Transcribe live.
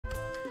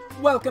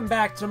Welcome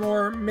back to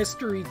more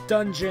Mystery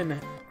Dungeon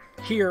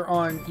here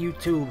on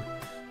YouTube.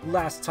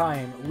 Last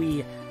time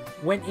we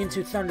went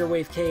into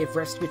Thunderwave Cave,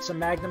 rescued some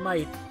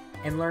Magnemite,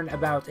 and learned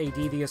about a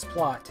devious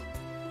plot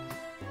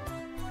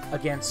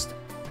against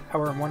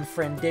our one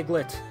friend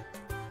Diglett.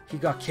 He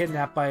got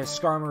kidnapped by a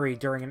Skarmory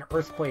during an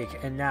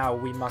earthquake, and now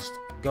we must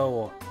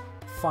go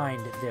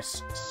find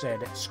this said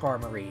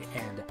Skarmory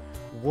and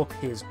whoop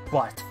his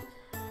butt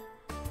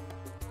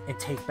and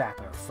take back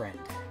our friend.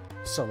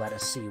 So let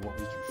us see what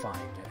we can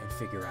find and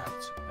figure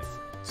out, my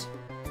friends.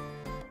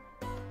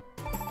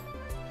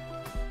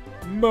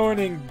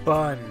 Morning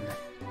bun.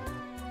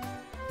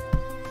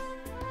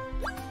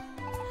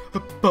 A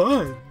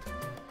bun?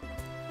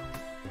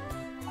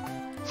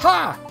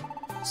 Ha!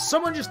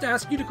 Someone just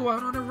asked you to go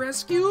out on a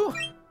rescue?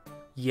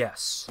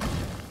 Yes.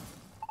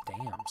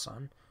 Damn,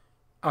 son.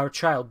 Our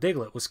child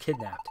Diglett was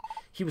kidnapped.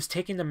 He was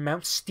taken to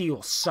Mount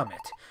Steel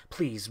Summit.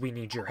 Please, we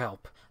need your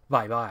help.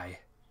 Bye-bye.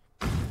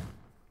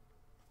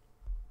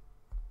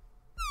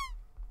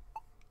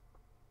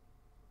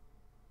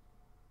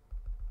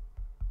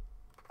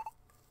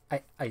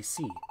 I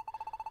see.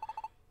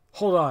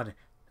 Hold on.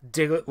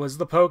 Diglett was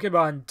the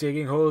Pokemon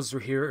digging holes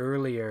here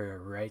earlier,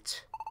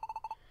 right?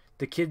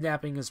 The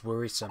kidnapping is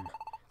worrisome.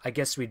 I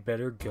guess we'd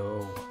better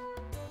go.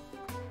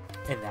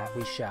 And that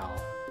we shall.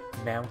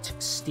 Mount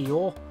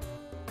Steel.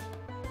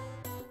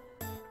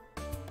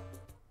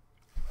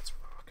 Let's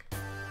rock.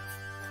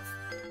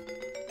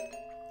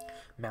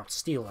 Mount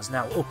Steel is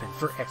now open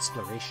for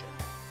exploration.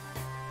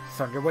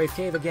 Thunderwave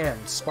Cave again.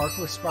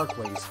 Sparkly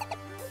sparklies.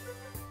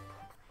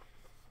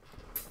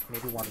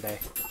 Maybe one day.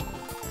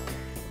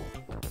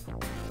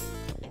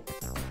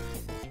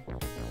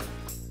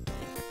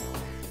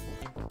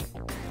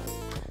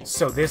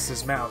 So this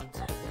is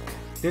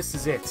This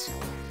is it.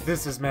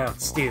 This is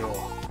Mount Steel.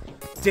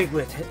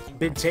 Diglett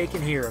been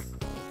taken here.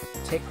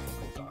 Oh my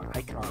god,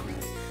 I cannot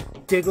read.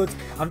 Diglett,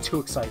 I'm too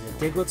excited.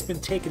 Diglett's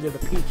been taken to the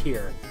peak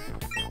here.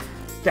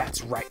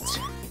 That's right. This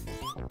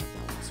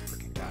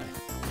freaking guy.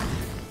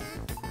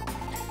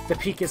 The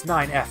peak is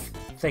 9F.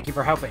 Thank you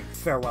for helping.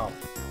 Farewell.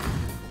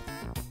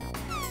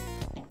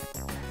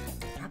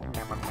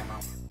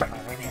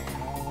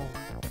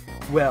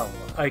 Well,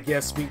 I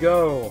guess we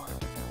go.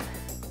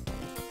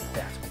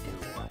 That we do.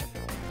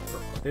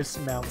 This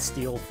Mount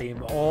Steel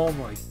theme, oh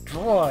my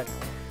god.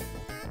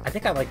 I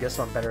think I like this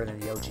one better than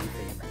the OG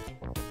theme.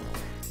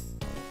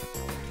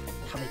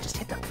 How they just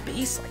hit the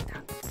bass like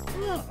that.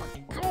 Oh my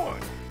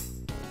god.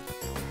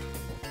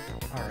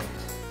 Alright.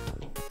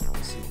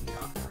 Let's see what we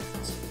got.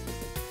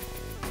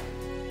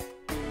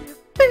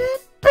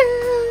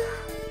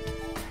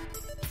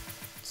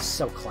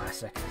 So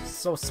classic.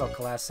 So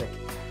classic.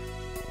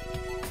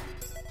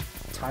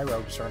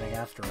 Tyrogue's running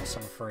after us,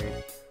 I'm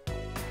afraid.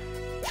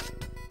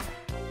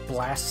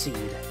 Blast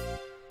Seed.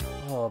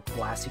 Oh,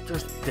 Blast Seed.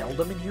 There's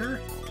Beldum in here?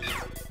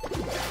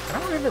 I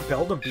don't remember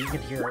Beldum being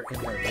in here in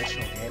the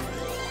original game.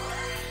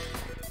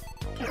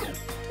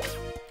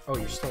 Oh,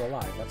 you're still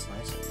alive. That's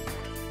nice.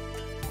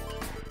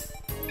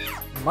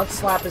 Mud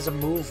Slap is a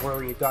move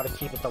where you gotta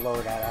keep it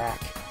below that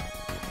attack.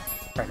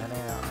 Right now,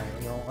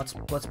 you know, let's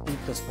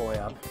beat this boy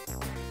up.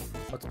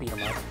 Let's beat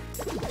him up.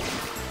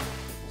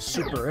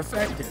 Super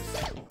effective.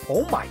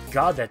 Oh my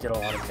god, that did a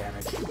lot of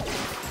damage.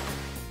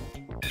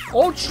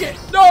 Oh shit!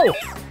 No!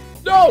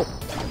 No!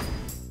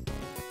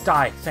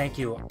 Die, thank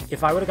you.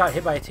 If I would have got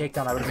hit by a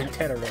takedown, I would have been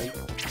dead already.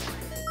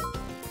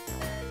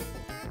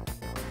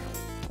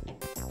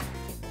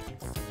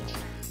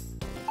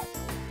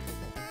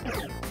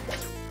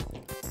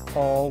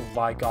 Oh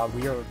my god,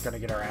 we are gonna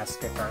get our ass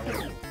kicked, aren't we?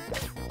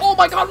 Oh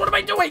my god, what am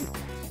I doing?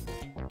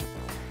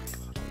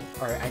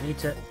 Alright, I need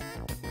to...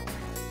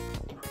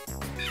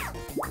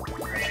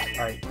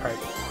 Alright.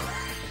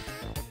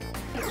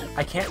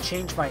 I can't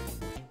change my...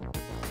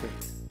 Wait.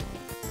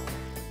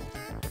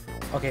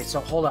 Okay, so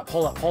hold up.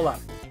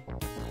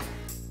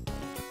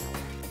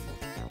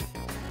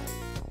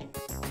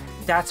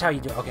 That's how you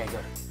do it. Okay,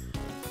 good.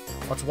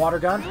 Let's water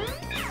gun.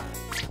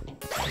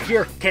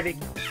 You're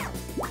kidding.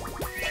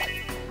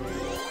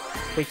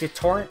 Wait, did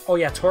Torrent... Oh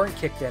yeah, Torrent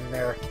kicked in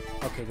there.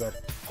 Okay, good.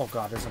 Oh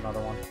god, there's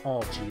another one. Oh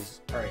jeez.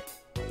 Alright.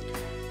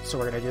 So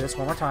we're gonna do this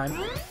one more time.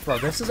 Bro,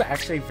 this is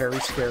actually very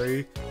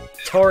scary.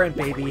 Torrent,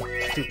 baby.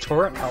 Dude,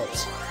 Torrent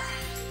helps.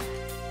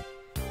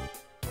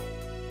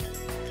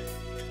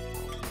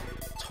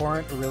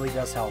 Torrent really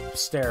does help.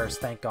 Stairs,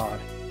 thank god.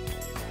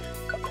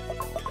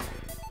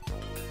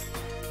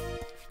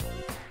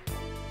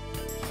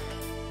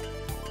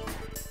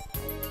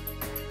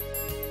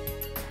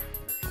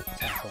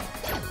 Tackle.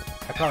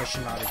 I probably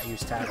should not have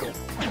used Tackle.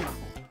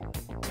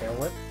 Tail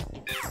Whip.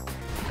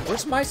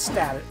 Where's my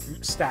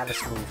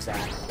status moves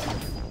at?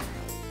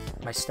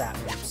 My stat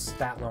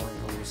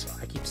lowering moves.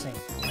 I keep saying.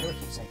 Why do I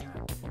keep saying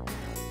that?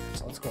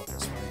 So let's go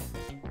this way.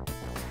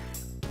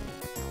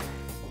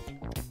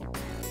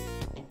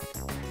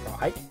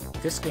 Bro,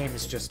 this game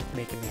is just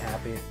making me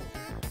happy.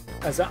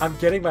 As I'm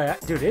getting my...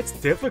 Dude, it's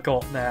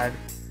difficult, man.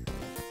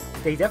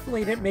 They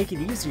definitely didn't make it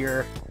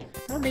easier.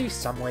 Well, maybe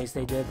some ways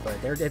they did,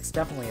 but it's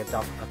definitely a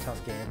tough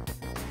game.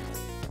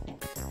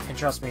 And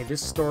trust me,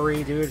 this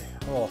story, dude,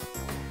 oh.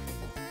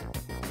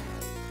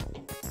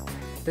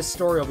 This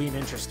story will be an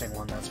interesting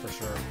one, that's for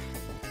sure.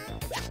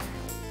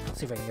 Let's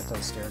see if I can get to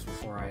the stairs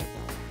before I...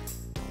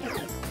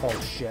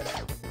 Oh, shit.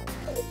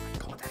 Oh my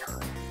god, that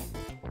hurt.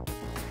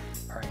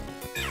 Alright.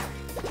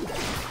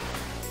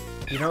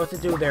 You know what to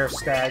do there,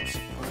 Stags.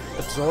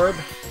 Absorb.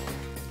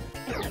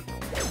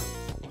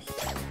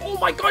 Oh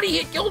my god,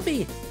 he killed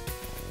me!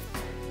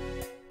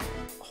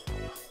 Oh,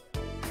 no.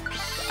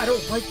 I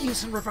don't like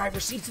using reviver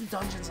seeds in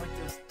dungeons like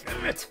this.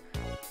 Damn it!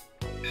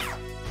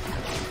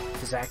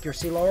 Is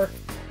accuracy lower?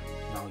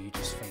 No, you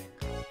just faint.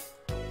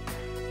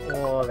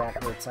 Oh,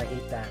 that hurts. I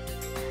hate that.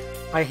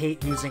 I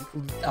hate using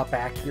up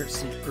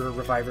accuracy or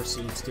reviver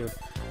seeds, dude.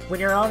 When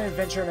you're on an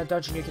adventure in a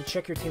dungeon, you can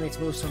check your teammates'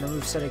 moves from the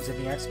move settings in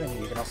the X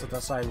menu. You can also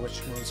decide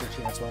which moves your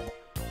teammates won't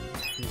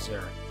use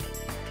there.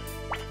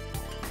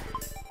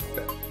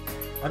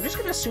 I'm just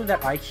gonna assume that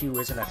IQ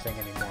isn't a thing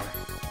anymore.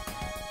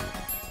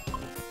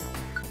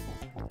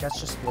 That's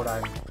just what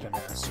I'm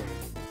gonna assume,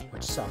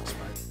 which sucks,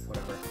 but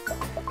whatever.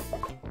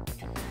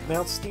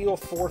 Mount Steel,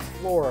 4th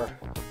floor.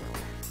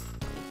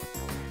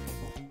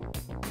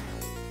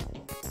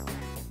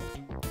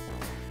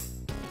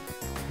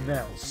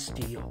 Mount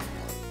Steel.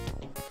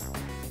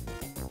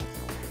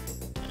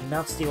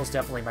 Mount Steel is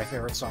definitely my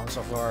favorite song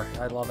so far.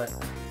 I love it.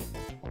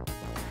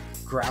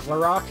 Graveler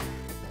Rock?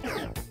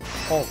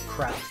 Oh,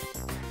 crap.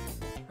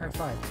 Alright,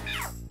 fine.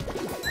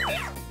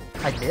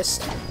 I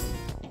missed?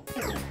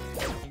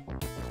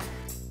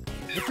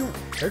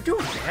 They're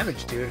doing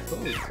damage, dude.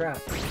 Holy crap.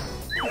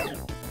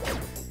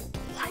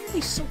 Why are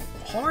they so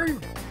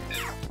hard?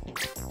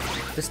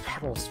 This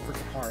battle is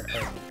freaking hard.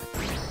 Oh.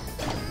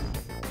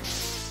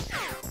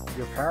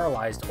 You're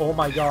paralyzed. Oh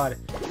my god.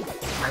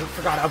 I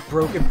forgot how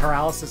broken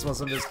paralysis was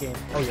in this game.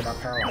 Oh, you're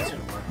not paralyzed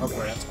anymore. Okay,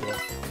 that's cool.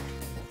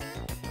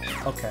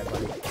 Okay,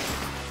 buddy.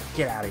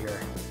 Get out of here.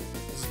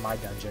 This is my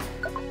dungeon.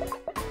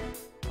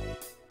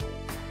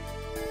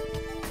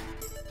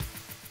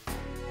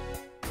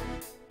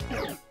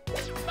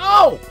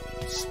 Oh!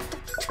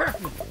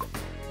 Stop me!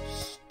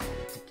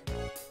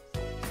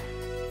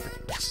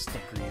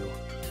 Stinker, you.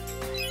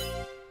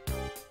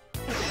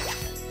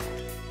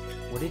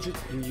 What did you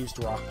used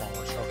rock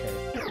polish? Okay.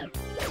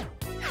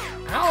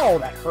 Ow!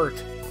 That hurt.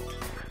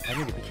 I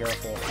need to be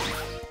careful.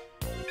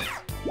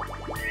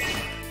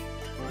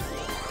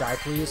 Die,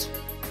 please.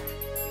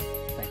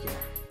 Thank you.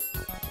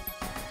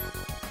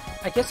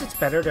 I guess it's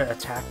better to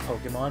attack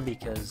Pokemon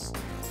because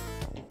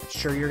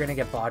sure, you're gonna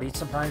get bodied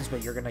sometimes,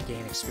 but you're gonna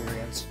gain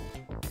experience.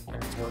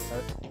 And it's worth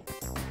it.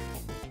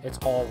 It's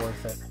all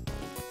worth it.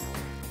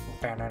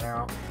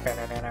 Banana,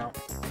 banana.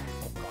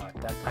 Oh god,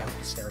 that I hope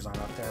the stairs aren't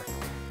up there.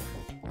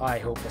 I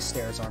hope the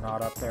stairs are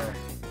not up there.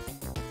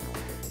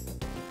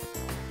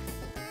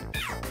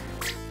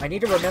 I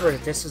need to remember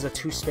that this is a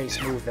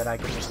 2-space move that I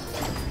can just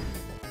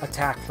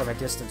attack from a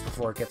distance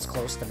before it gets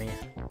close to me.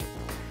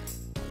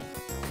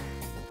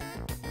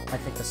 I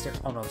think the stairs...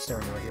 Oh no, the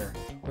stairs are right here.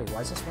 Wait, why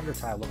does this Wonder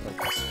Tile look like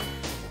this?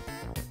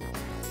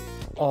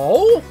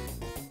 Oh!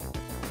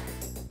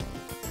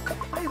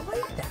 I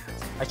like that.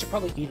 I should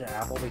probably eat an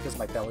apple because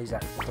my belly's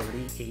at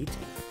 38.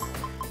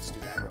 Let's do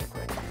that real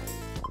quick.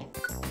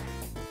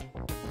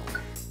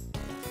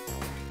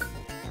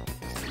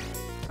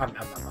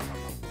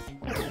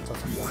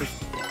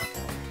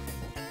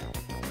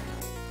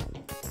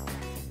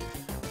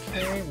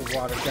 Okay, we'll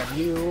water gun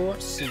you.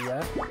 See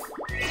ya.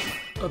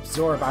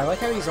 Absorb. I like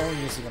how he's only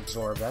using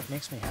Absorb. That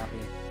makes me happy.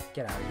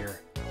 Get out of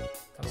here.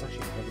 That was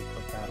actually a really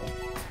quick battle.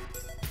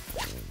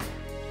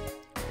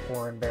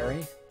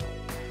 Oranberry.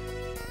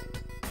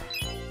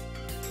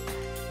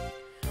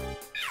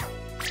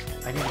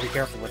 I need to be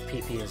careful with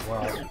PP as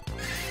well.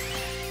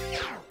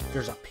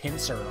 There's a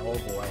pincer. Oh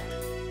boy.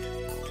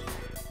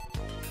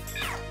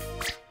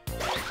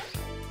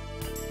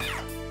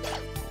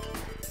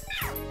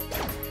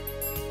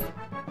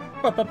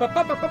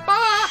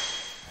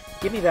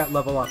 Give me that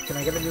level up. Can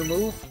I get a new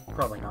move?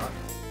 Probably not.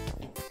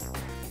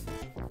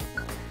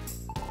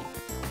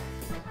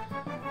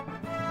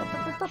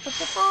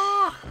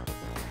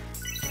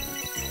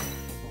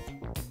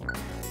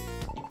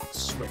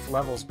 Swift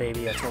levels,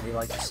 baby. That's what we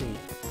like to see.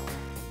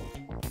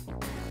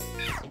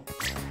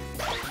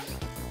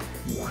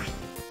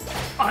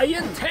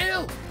 Iron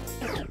Tail!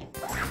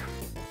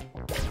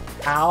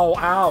 Ow,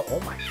 ow. Oh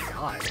my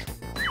god.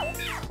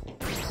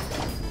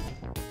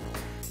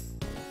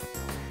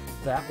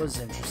 That was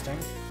interesting.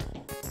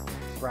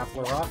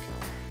 Graveler Rock.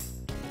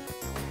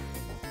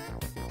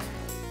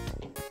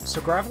 So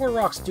Graveler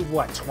Rocks do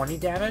what, 20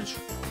 damage?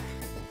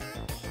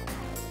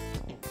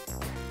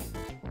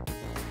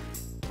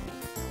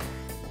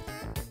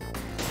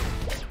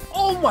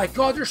 Oh my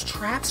god, there's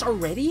traps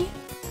already?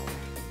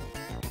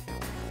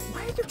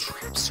 Why are there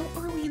traps so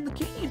early in the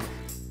game?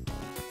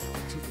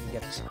 Let's see if we can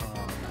get this. Oh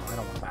no, I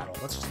don't want to battle.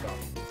 Let's just go.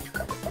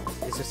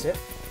 Is this it?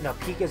 No,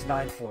 peak is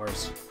 9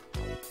 floors.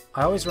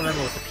 I always remember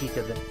what the peak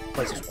of the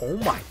place is. Oh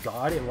my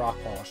god, it rock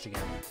polished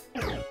again.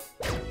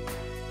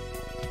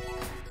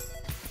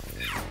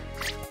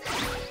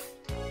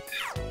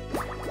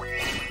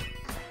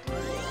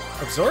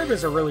 Absorb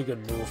is a really good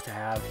move to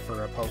have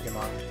for a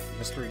Pokemon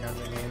Mystery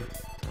Dungeon game.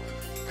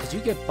 Because you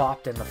get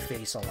bopped in the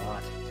face a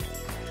lot.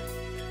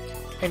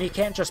 And you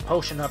can't just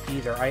potion up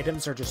either.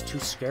 Items are just too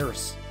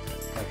scarce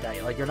like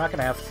that. Like, you're not going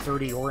to have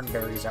 30 Oran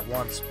Berries at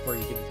once, where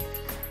you can,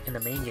 in the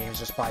main games,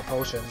 just buy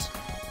potions.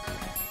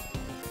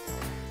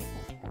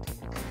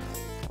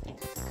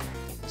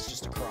 It's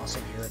just a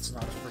crossing here. It's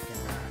not a freaking...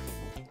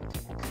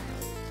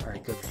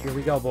 Alright, good. Here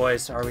we go,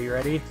 boys. Are we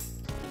ready?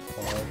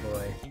 Oh,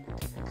 boy.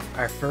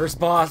 Our first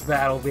boss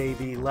battle,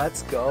 baby.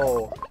 Let's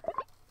go.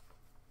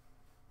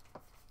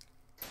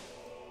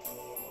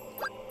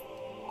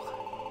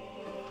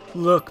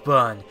 Look,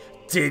 Bun.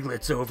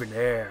 Diglett's over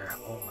there.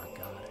 Oh, my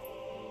God.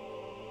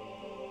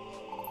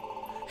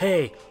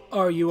 Hey,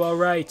 are you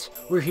alright?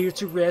 We're here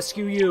to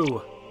rescue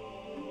you.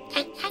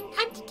 I'm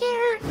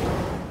scared.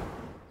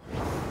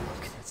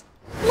 Look at this.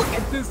 Look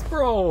at this,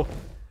 bro.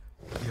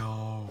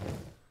 Yo.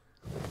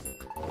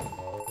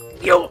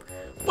 You,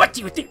 what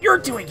do you think you're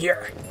doing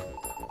here?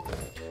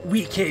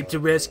 We came to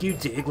rescue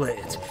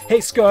Diglett. Hey,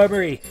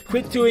 Skarmory,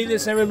 quit doing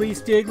this and release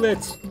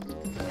Diglett.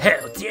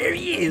 How dare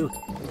you?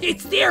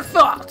 It's their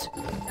fault.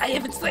 I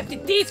haven't slept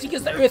in days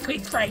because the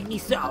earthquakes frightened me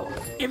so.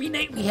 Every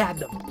night we had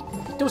them.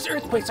 Those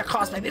earthquakes are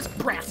caused by this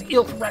brass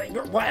ilk running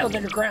wild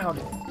underground.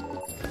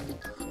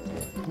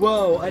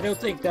 Whoa, I don't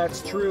think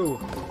that's true.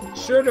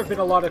 Sure, there have been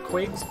a lot of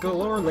quakes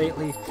galore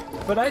lately,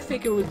 but I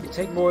think it would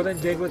take more than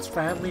Diglett's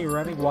family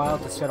running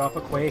wild to set off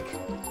a quake.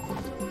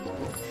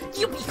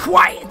 You be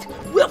quiet!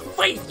 We'll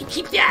fight if you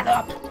keep that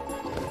up!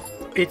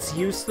 It's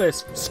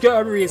useless.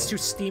 Skarmory is too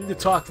steamed to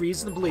talk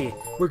reasonably.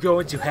 We're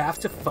going to have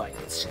to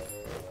fight.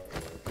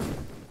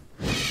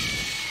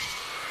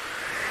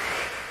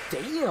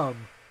 Damn!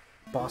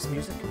 Boss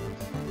music?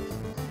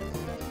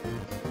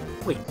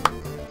 Wait.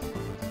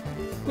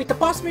 Wait, the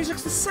boss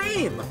music's the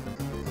same!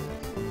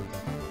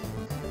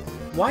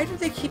 Why do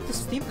they keep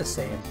this theme the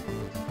same?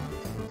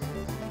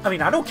 I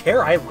mean, I don't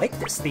care. I like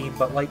this theme,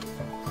 but like...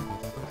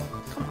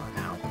 Come on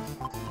now.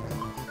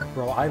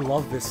 Bro, I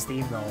love this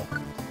theme, though.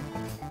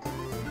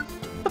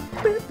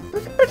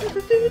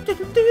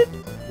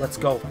 Let's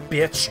go,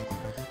 bitch!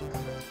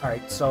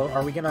 Alright, so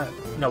are we gonna...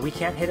 No, we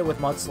can't hit it with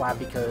Mud Slap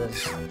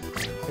because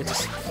it's a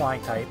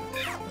flying type.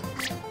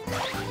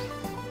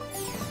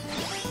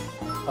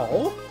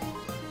 Oh?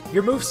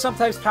 Your moves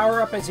sometimes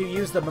power up as you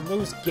use them. A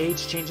move's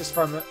gauge changes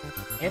from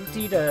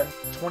empty to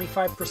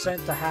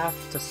 25% to half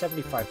to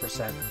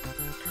 75%.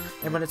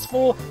 And when it's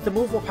full, the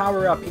move will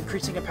power up,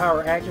 increasing in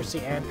power,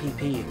 accuracy, and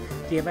PP.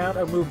 The amount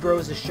a move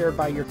grows is shared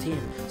by your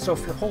team, so if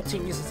your whole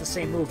team uses the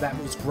same move, that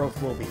move's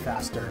growth will be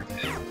faster.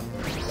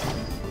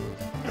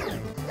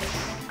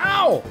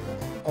 Ow!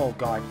 Oh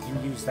god,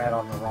 you used that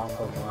on the wrong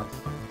Pokemon.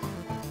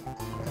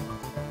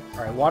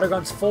 Alright, Water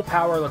Gun's full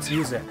power, let's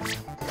use it.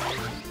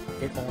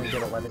 It only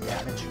did 11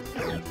 damage.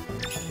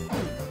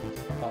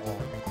 Uh-oh.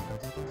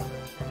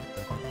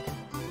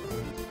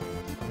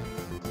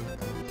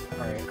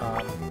 Alright,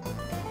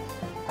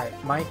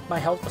 Alright, my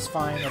health was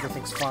fine,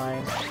 everything's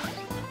fine.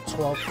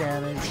 12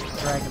 damage,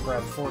 Dragon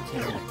Breath,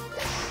 14.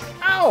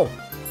 Ow!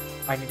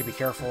 I need to be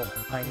careful.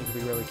 I need to be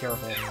really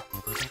careful.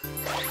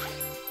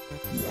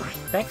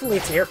 Thankfully,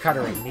 it's air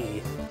cuttering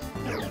me.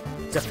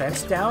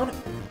 Defense down?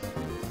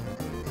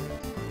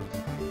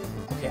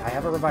 Okay, I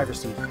have a Reviver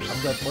Seed. I'm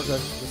good. We're good.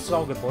 This is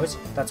all good, boys.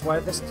 That's why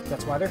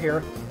they're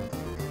here.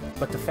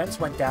 But defense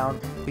went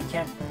down. We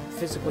can't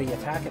physically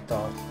attack it,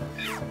 though.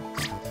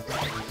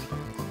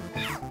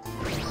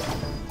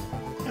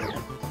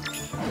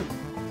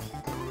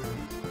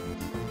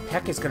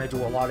 Heck is gonna do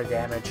a lot of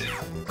damage.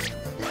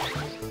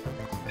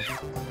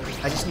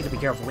 I just need to be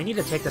careful. We need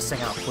to take this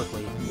thing out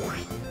quickly.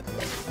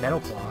 Metal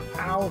Claw.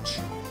 Ouch.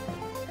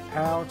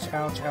 Ouch,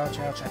 ouch, ouch,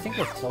 ouch. I think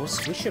we're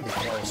close. We should be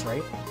close,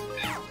 right?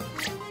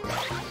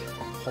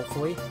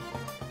 Hopefully.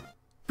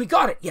 We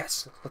got it!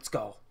 Yes! Let's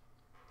go.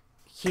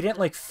 He didn't,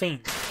 like,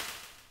 faint.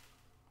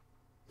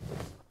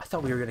 I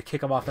thought we were gonna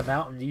kick him off the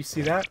mountain. Do you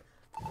see that?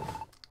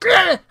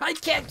 I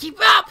can't keep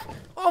up!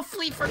 I'll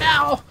flee for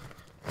now!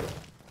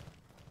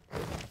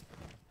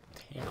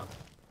 Damn.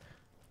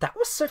 That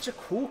was such a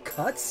cool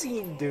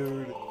cutscene,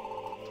 dude.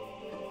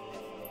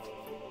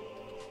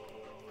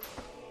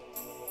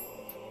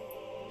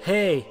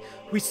 Hey,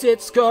 we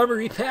sent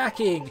Skarmory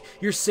packing.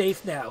 You're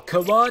safe now.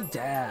 Come on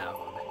down.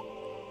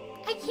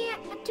 I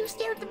can't. I'm too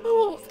scared to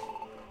move.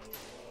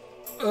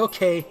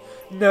 Okay,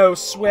 no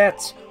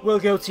sweat. We'll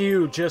go to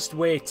you. Just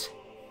wait.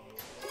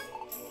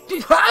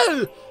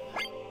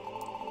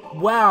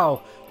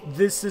 Wow,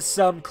 this is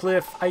some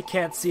cliff. I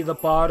can't see the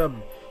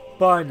bottom.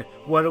 Bun,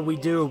 what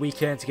do? We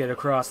can't get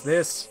across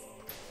this.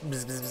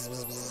 Bzz, bzz, bzz,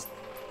 bzz, bzz.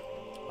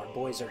 Our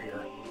boys are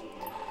here.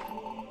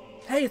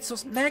 Hey, it's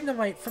those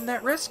Magnemite from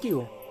that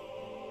rescue.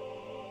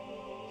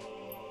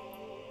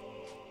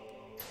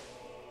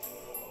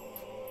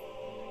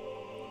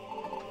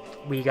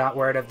 We got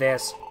word of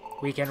this.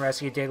 We can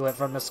rescue Diglett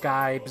from the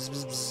sky. Bzz,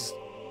 bzz, bzz.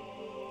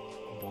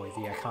 Oh boy,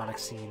 the iconic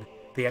scene.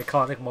 The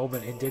iconic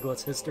moment in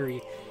Diglett's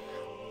history.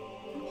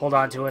 Hold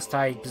on to us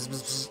tight. Bzz,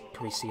 bzz, bzz.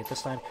 Can we see it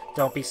this time?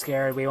 Don't be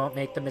scared. We won't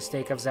make the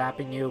mistake of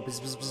zapping you.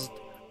 Bzz, bzz, bzz.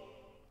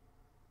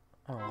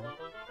 Aw.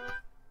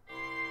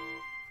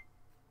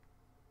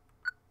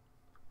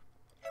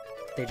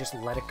 They just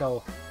let it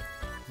go.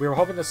 We were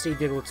hoping to see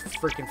Diglett's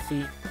freaking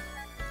feet.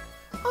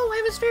 Oh,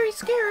 I was very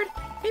scared.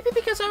 Maybe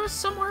because I was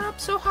somewhere up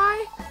so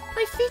high.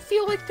 My feet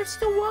feel like they're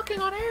still walking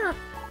on air.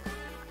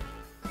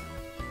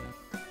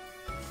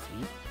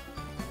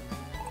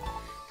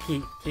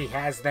 Feet? He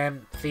has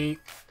them feet.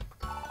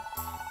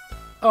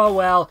 Oh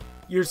well,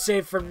 you're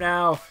safe from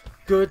now.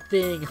 Good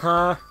thing,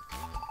 huh?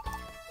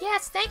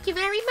 Yes, thank you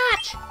very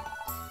much.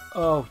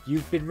 Oh,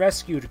 you've been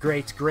rescued.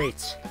 Great,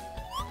 great.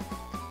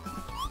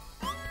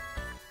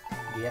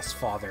 Yes,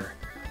 Father.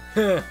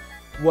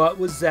 What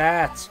was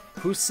that?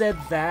 Who said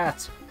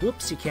that?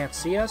 Whoops, you can't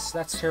see us?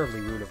 That's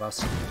terribly rude of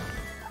us.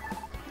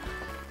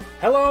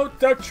 Hello,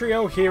 Duck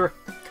Trio here.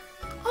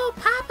 Oh,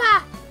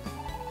 Papa!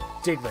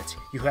 Diglett,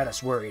 you had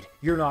us worried.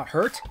 You're not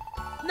hurt?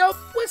 Nope,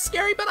 was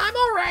scary, but I'm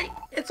alright.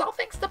 It's all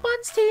thanks to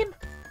Bun's team.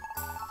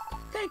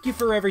 Thank you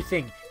for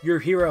everything. You're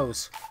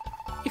heroes.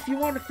 If you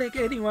want to thank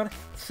anyone,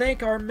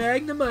 thank our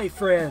Magnemite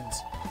friends.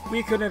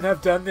 We couldn't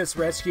have done this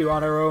rescue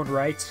on our own,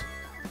 right?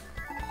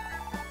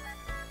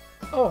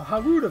 Oh, how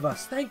rude of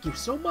us. Thank you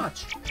so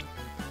much.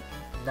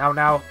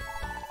 No.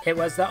 It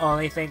was the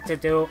only thing to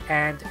do,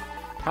 and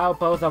how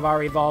both of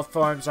our evolved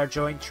forms are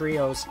joined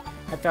trios.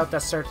 I felt a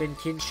certain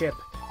kinship.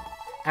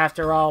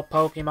 After all,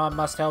 Pokemon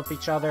must help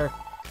each other.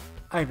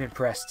 I'm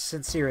impressed.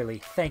 Sincerely.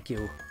 Thank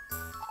you.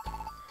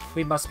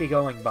 We must be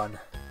going, Bun.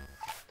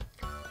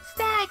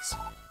 Stags!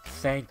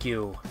 Thank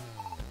you.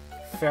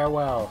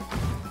 Farewell.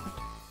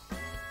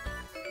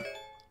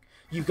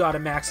 You got a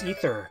Max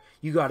Ether.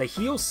 You got a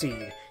Heal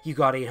Seed. You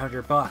got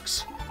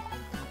 $800.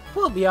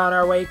 We'll be on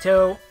our way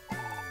to...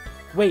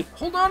 Wait,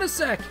 hold on a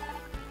sec.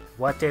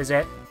 What is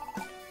it?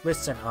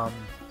 Listen,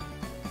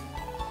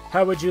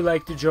 how would you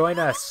like to join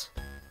us?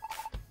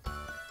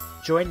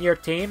 Join your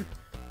team?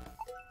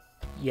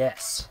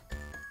 Yes.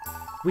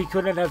 We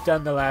couldn't have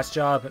done the last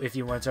job if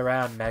you weren't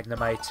around,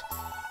 Magnemite.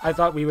 I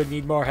thought we would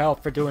need more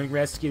help for doing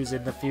rescues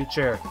in the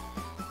future.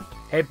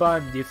 Hey,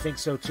 Bun, you think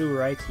so too,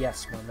 right?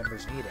 Yes, more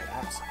members needed,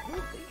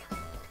 absolutely.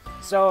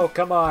 So,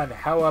 come on,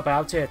 how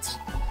about it?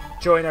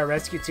 Join our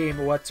rescue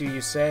team, what do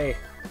you say?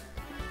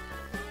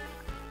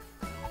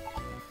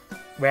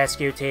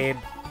 Rescue team,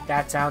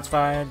 that sounds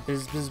fun.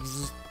 Bzz, bzz,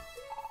 bzz.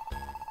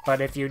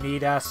 But if you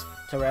need us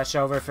to rush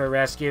over for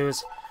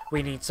rescues,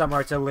 we need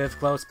somewhere to live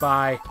close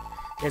by.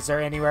 Is there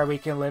anywhere we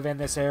can live in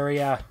this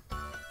area?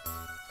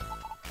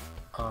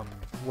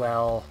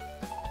 Well...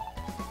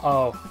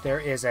 Oh,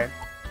 there isn't.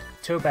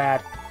 Too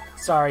bad.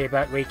 Sorry,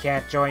 but we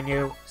can't join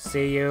you.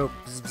 See you.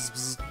 Bzz, bzz,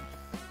 bzz.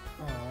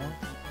 Aww.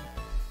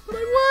 But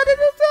I wanted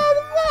us out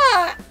of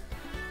that!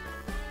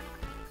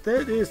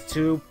 That is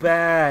too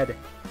bad.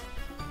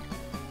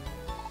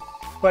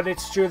 But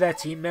it's true that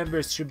team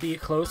members should be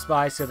close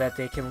by so that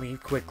they can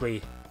leave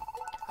quickly.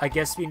 I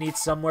guess we need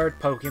somewhere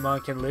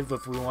Pokemon can live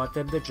if we want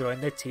them to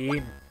join the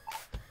team.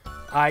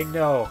 I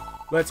know.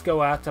 Let's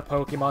go out to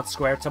Pokemon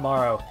Square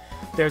tomorrow.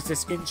 There's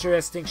this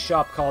interesting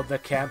shop called the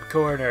Camp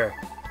Corner.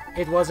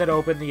 It wasn't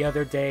open the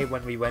other day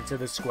when we went to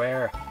the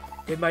square.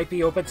 It might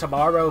be open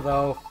tomorrow,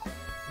 though.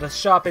 The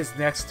shop is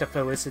next to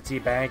Felicity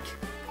Bank.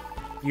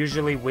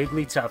 Usually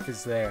Wigglytuff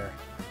is there.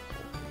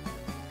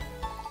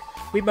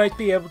 We might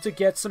be able to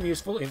get some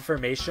useful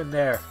information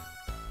there.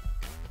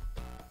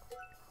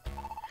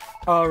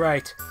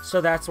 Alright,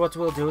 so that's what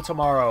we'll do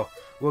tomorrow.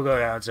 We'll go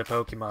down to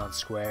Pokemon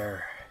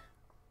Square.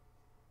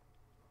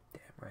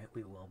 Damn right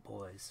we will,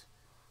 boys.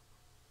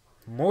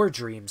 More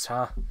dreams,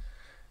 huh?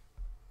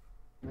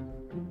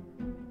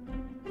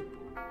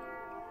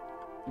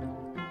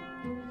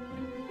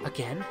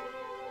 Again?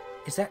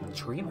 Is that a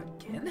dream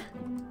again?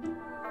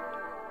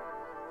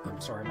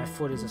 I'm sorry, my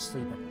foot is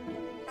asleep. Oh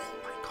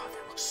my god,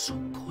 that looks so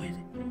good.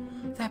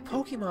 That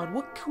Pokemon,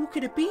 who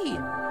could it be?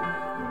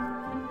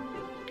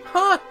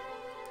 Huh?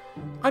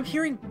 I'm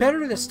hearing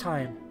better this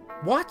time.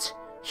 What?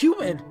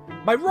 Human!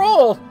 My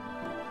role!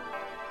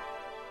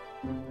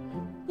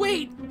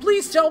 Wait,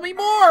 please tell me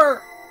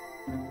more!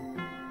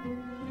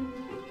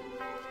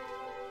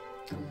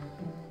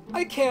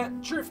 I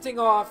can't. Drifting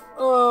off.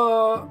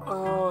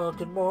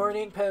 Good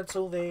morning,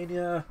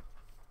 Pennsylvania.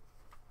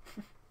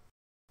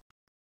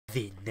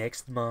 The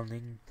next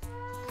morning.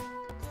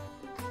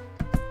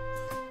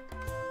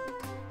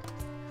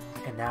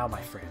 And now,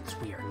 my friends,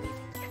 we are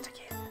leaving yet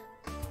again.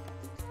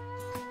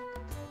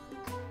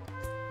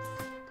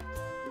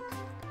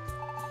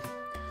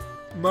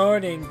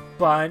 Morning,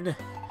 Bun.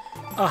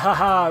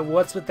 Ahaha,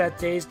 what's with that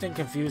dazed and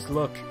confused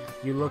look?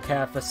 You look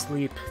half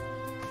asleep.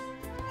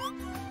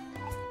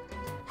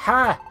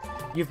 Ha!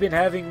 You've been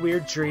having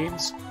weird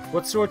dreams?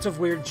 What sorts of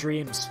weird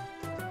dreams?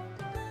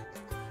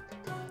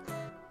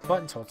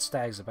 Bun told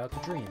Stags about the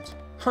dreams.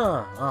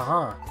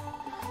 Huh,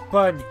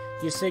 Bun,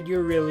 you said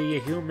you're really a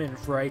human,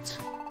 right?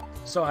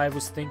 So I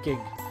was thinking,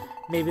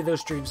 maybe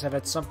those dreams have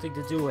had something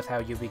to do with how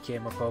you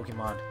became a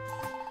Pokemon.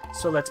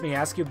 So let me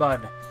ask you, Bun,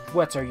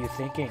 what are you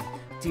thinking?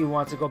 Do you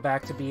want to go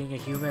back to being a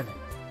human?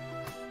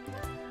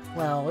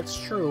 Well, it's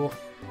true.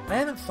 I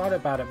haven't thought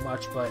about it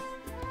much, but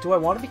do I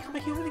want to become a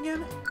human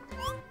again?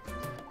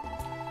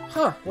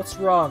 Huh, what's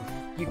wrong?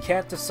 You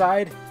can't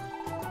decide?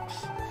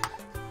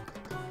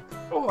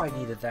 Oh, I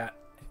needed that.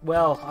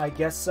 Well, I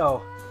guess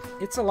so.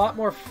 It's a lot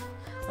more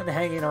fun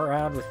hanging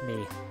around with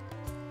me.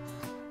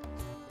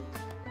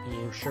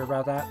 You sure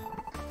about that?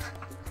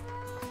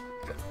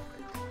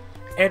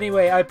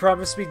 Anyway, I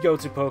promised we'd go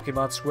to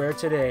Pokemon Square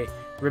today.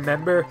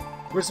 Remember?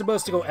 We're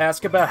supposed to go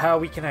ask about how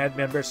we can add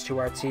members to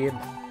our team.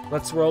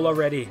 Let's roll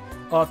already.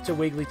 Off to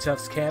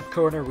Wigglytuff's Camp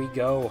Corner we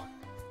go.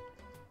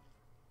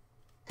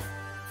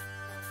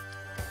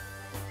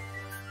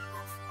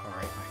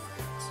 Alright, my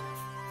friends.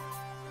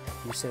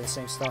 You say the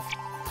same stuff?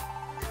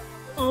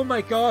 Oh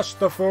my gosh,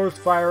 the fourth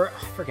fire...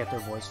 I forget their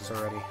voices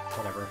already.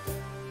 Whatever.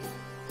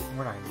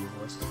 We're not gonna do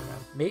voices for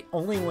them.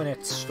 Only when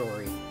it's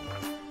story.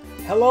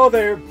 Hello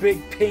there,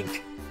 Big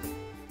Pink!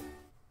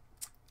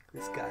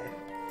 This guy.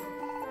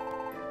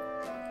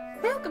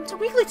 Welcome to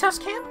Wigglytuff's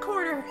Camp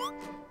Corner!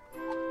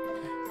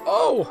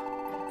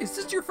 Oh! Is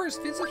this your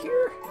first visit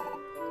here?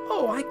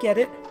 Oh, I get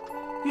it.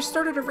 You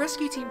started a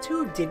rescue team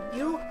too, didn't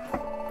you?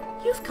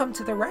 You've come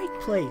to the right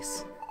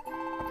place.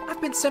 I've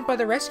been sent by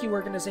the rescue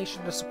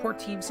organization to support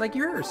teams like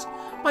yours.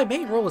 My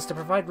main role is to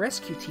provide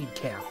rescue team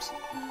camps.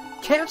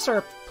 Camps are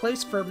a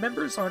place for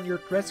members on your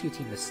rescue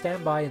team to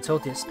stand by until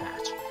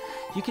dispatch.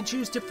 You can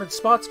choose different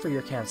spots for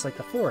your camps, like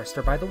the forest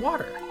or by the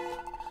water.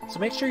 So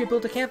make sure you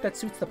build a camp that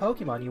suits the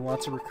Pokemon you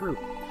want to recruit.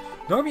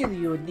 Normally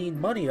you would need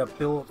money to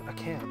build a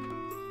camp,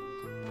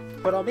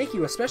 but I'll make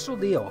you a special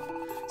deal.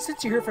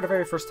 Since you're here for the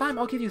very first time,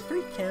 I'll give you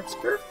 3 camps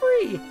for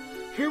free!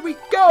 Here we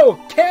go!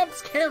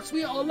 Camps! Camps!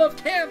 We all love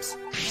camps!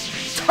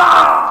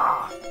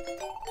 Ha!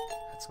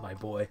 That's my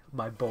boy.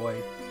 My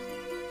boy.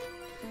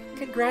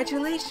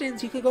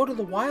 Congratulations! You can go to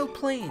the Wild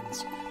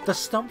Plains, the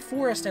Stump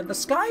Forest, and the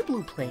Sky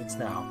Blue Plains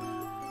now.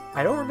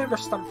 I don't remember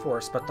Stump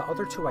Forest, but the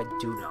other 2 I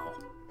do know.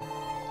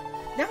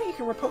 Now you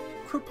can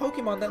recruit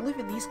Pokemon that live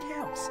in these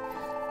camps.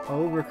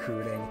 Oh,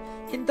 recruiting.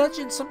 In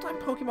dungeons,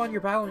 sometimes Pokemon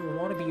you're battling will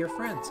want to be your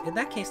friends. In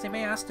that case, they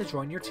may ask to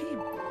join your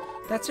team.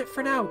 That's it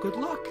for now. Good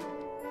luck.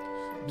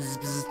 Bzz,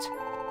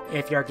 bzz.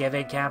 If you're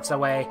giving camps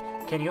away,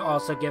 can you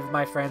also give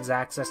my friends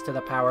access to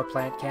the Power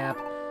Plant Camp?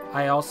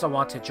 I also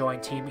want to join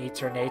Team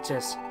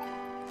Eternatus.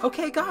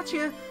 Okay,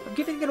 gotcha. I'm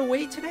giving it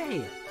away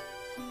today.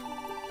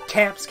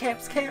 Camps,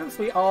 camps, camps.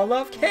 We all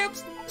love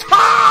camps.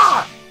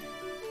 Ha!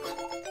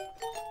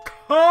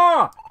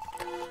 Ha!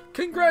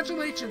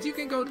 Congratulations, you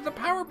can go to the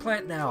power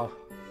plant now.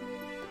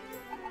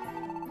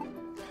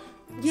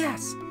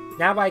 Yes!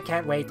 Now I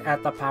can't wait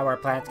at the power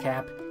plant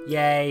camp.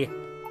 Yay!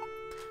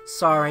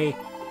 Sorry,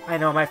 I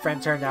know my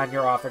friend turned down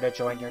your offer to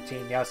join your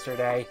team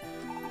yesterday,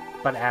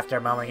 but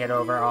after mulling it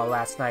over all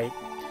last night,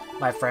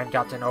 my friend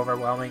got an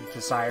overwhelming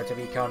desire to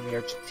become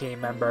your team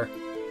member.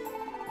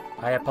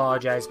 I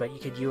apologize, but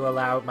could you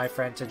allow my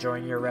friend to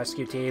join your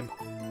rescue team?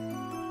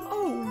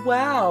 Oh,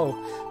 wow!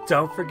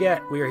 Don't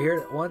forget, we are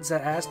here the ones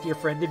that asked your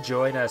friend to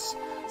join us.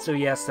 So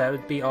yes, that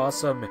would be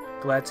awesome.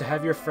 Glad to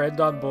have your friend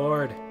on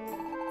board.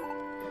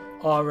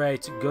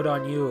 Alright, good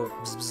on you.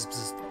 Bzz, bzz,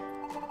 bzz.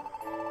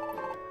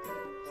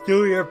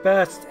 Do your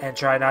best, and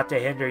try not to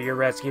hinder your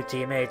rescue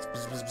teammates.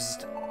 Bzz, bzz,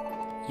 bzz.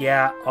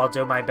 Yeah, I'll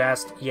do my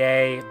best.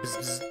 Yay. Bzz,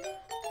 bzz.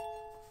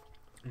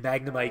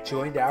 Magnemite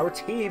joined our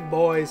team,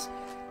 boys.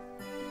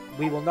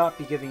 We will not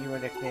be giving you a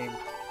nickname.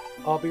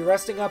 I'll be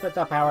resting up at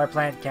the power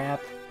plant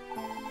camp.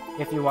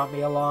 If you want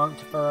me along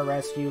for a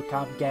rescue,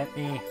 come get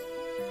me.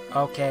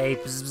 Okay.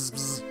 Bzz, bzz,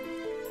 bzz.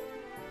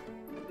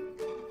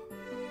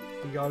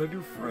 We got a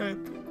new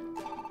friend.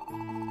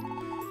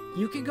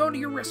 You can go to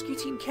your rescue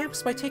team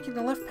camps by taking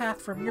the left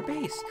path from your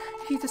base.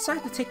 If you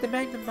decide to take the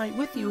Magnemite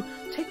with you,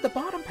 take the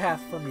bottom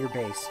path from your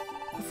base.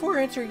 Before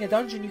entering a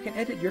dungeon, you can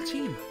edit your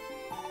team.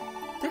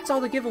 That's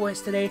all the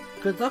giveaways today.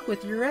 Good luck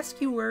with your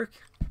rescue work.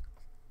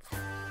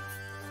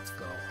 Let's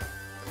go.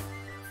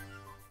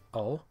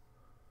 Oh?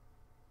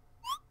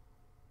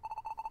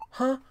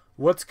 Huh?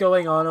 What's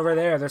going on over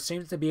there? There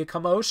seems to be a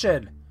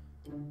commotion.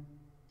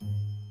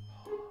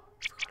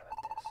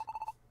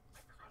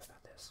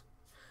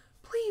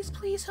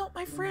 Please help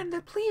my friend.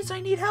 Please,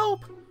 I need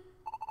help.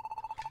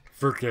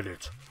 Forget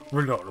it.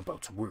 We're not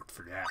about to work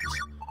for that.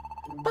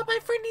 But my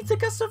friend needs a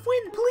gust of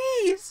wind,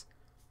 please.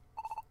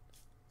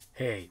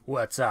 Hey,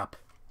 what's up?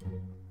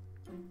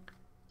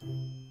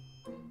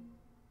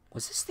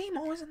 Was this theme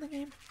always in the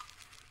game?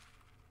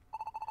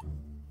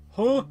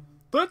 Huh?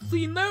 That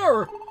scene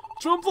there!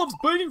 Jumpfluff's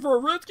begging for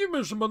a rescue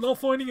mission but not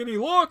finding any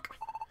luck.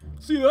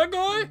 See that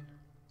guy?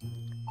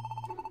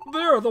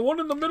 There, the one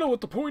in the middle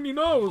with the pointy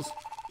nose.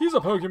 He's a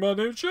Pokemon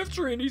named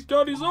Shiftry, and he's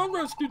got his own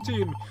rescue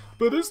team.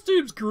 But his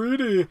team's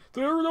greedy.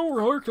 They don't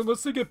work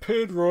unless they get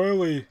paid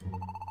royally.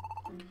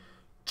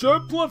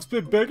 Jumpfluff's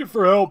been begging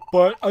for help,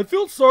 but I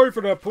feel sorry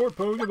for that poor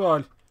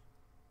Pokemon.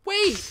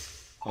 Wait!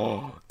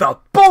 Oh, the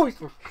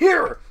boys are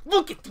here!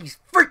 Look at these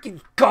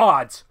freaking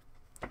gods!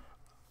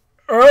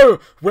 Oh,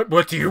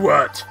 what do you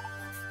want?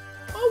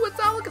 Oh, it's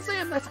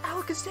Alakazam! That's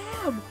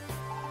Alakazam!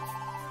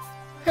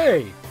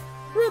 Hey,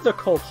 rather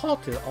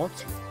cold-hearted, aren't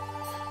you?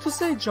 To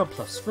say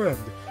Jumpfluff's friend,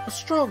 a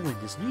strong wind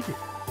is needed.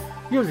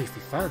 Your leafy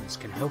fans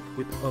can help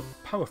whip up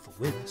powerful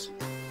winds.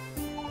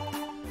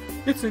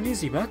 It's an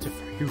easy matter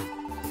for you.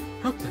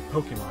 Help that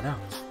Pokemon out.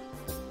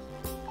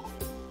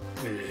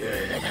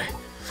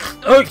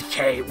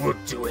 Okay, we'll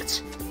do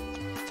it.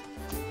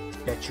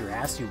 Bet your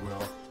ass you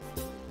will.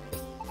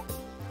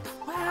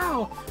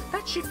 Wow,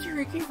 that shifted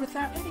your gear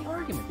without any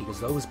argument because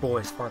those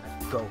boys are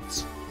the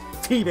GOATs.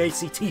 Team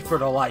ACT for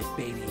the life,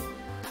 baby.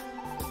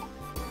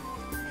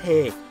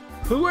 Hey,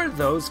 who are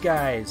those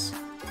guys?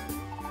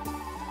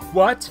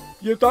 What?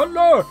 You don't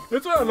know?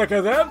 It's like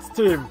a dance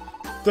team.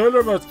 They're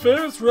the most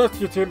famous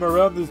rescue team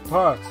around these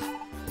parts.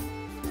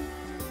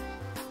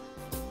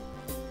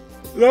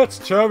 That's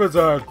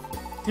Charizard.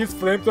 His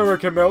flamethrower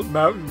can melt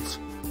mountains.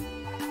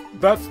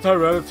 That's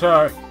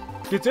Tyranitar.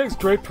 He takes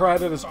great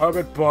pride in his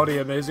armored body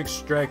and amazing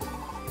strength.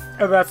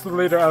 And that's the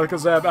leader,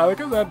 Alakazam.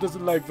 Alakazam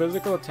doesn't like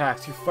physical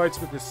attacks. He fights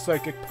with his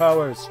psychic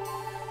powers.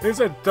 He's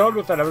endowed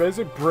with an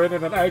amazing brain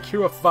and an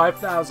IQ of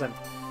 5,000.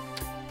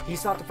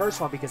 He's not the first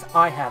one because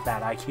I have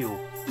that IQ.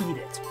 Eat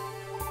it.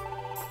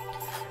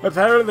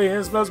 Apparently,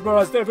 he's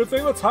mesmerized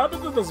everything that's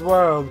happened in this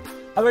world.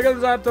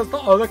 Alakazam does the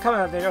other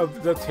commanding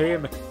of the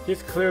team.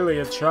 He's clearly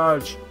in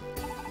charge.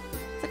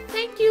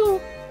 Thank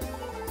you.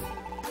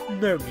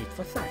 No need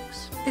for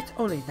thanks. It's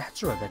only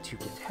natural that you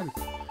get help.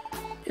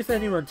 If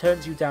anyone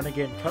turns you down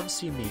again, come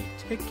see me.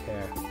 Take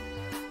care.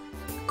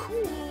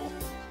 Cool.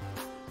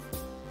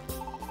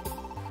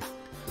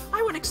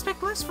 I would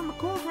expect less from a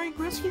gold rank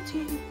rescue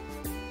team.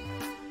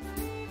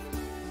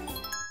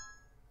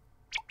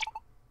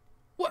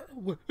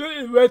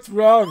 What's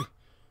wrong?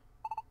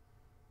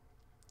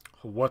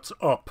 What's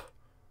up?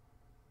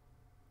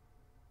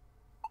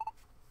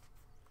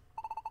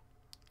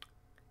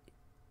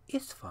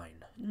 It's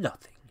fine.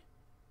 Nothing.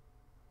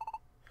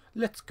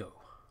 Let's go.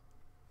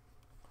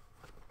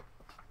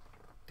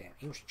 Damn,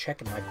 he was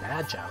checking my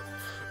badge out.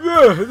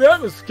 Whoa,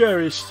 that was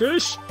scary,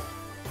 Shish.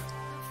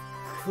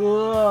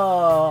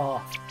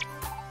 Cool.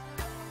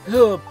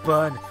 Oh,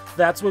 Bun.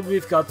 That's what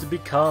we've got to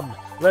become.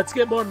 Let's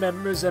get more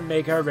members and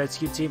make our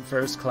rescue team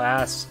first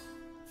class.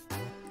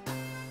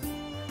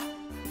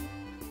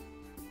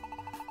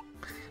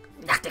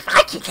 Not if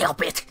I can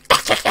help it.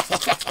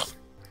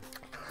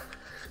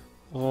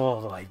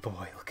 Oh, my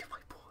boy. Look at my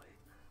boy.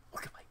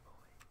 Look at my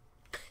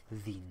boy.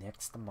 The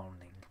next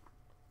morning.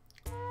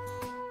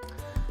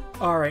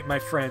 Alright, my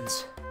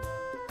friends.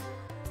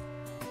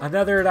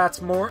 Another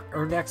next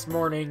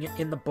morning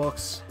in the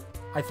books.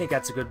 I think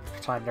that's a good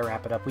time to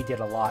wrap it up. We did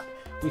a lot.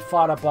 We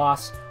fought a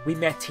boss. We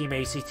met Team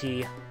ACT.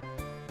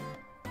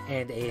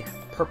 And a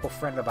purple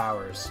friend of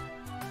ours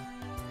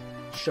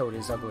showed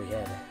his ugly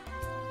head.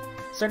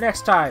 So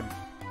next time,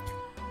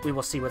 we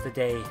will see what the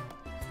day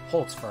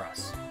holds for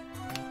us.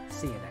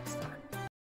 See you next time.